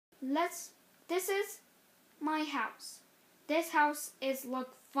This is my house. This house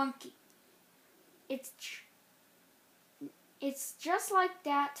look funky. It's just like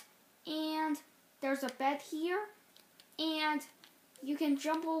that, and there's a bed here, and you can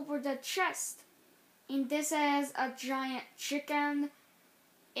jump over the chest. And this is a giant chicken.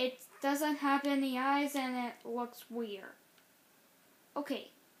 It doesn't have any eyes and it looks weird.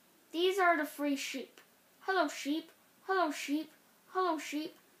 Okay, these are the 3 sheep. Hello sheep, hello sheep, hello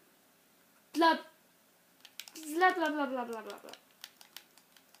sheep. Blah, blah, blah, blah, blah, blah, blah, blah.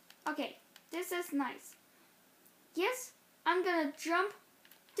 Okay, this is nice. Yes, I'm gonna jump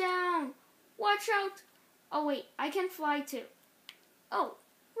down. Watch out. Oh wait, I can fly too. Oh,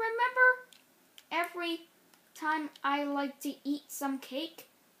 remember? Every time I like to eat some cake,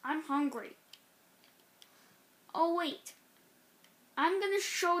 I'm hungry. Oh wait, I'm gonna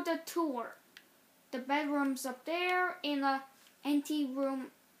show the tour. The bedroom's up there, and the empty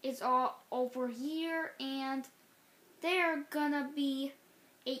room is all over here, and there's gonna be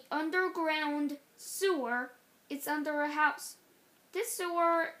an underground sewer. It's under a house. This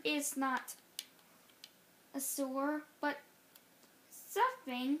sewer is not a sewer, but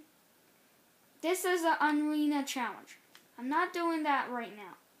something. This is an arena challenge. I'm not doing that right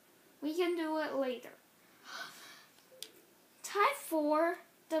now. We can do it later. Time for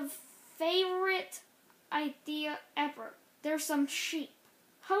the favorite idea ever. There's some sheep.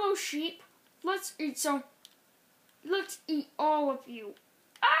 Hello sheep. Let's eat all of you.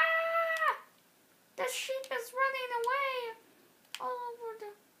 Ah! The sheep is running away all over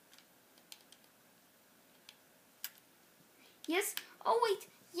the... Yes? Oh wait,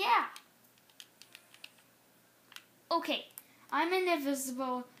 yeah. Okay, I'm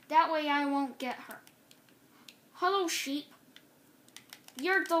invisible. That way I won't get hurt. Hello, sheep.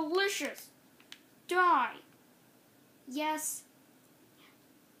 You're delicious. Die. Yes.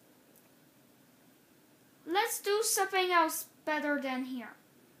 Let's do something else better than here.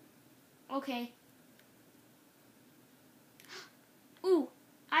 Okay. Ooh,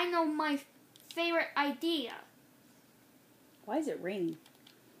 I know my favorite idea. Why is it raining?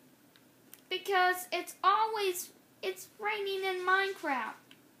 Because it's raining in Minecraft.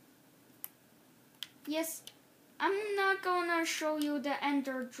 Yes, I'm not gonna show you the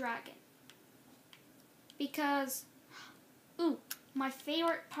Ender Dragon. Because, ooh, my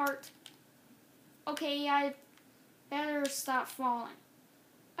favorite part. Okay, I better stop falling.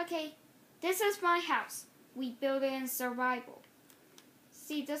 Okay, this is my house. We built it in survival.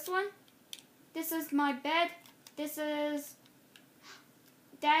 See this one? This is my bed. That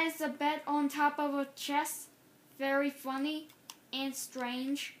is a bed on top of a chest. Very funny and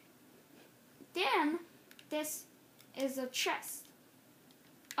strange. Then, this is a chest.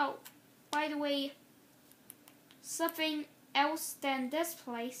 Oh, by the way, something else than this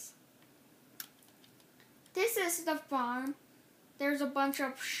place. This is the farm. There's a bunch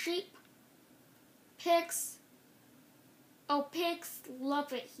of sheep, pigs. Oh, pigs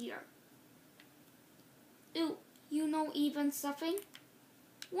love it here. Ooh, you know even something?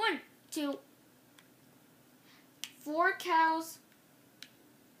 1, 2, 4 cows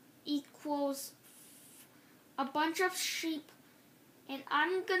equals a bunch of sheep, and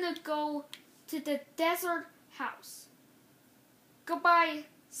I'm gonna go to the desert house. Goodbye,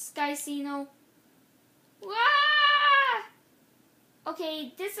 Skysino. Wah!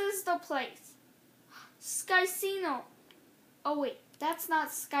 Okay, this is the place. Skysino. Oh wait, that's not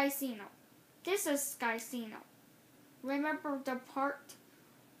Skysino. This is Skysino. Remember the part?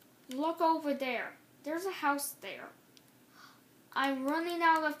 Look over there. There's a house there. I'm running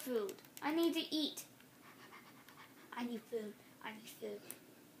out of food. I need to eat. I need food. I need food.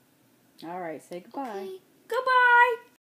 All right, say goodbye. Okay. Goodbye.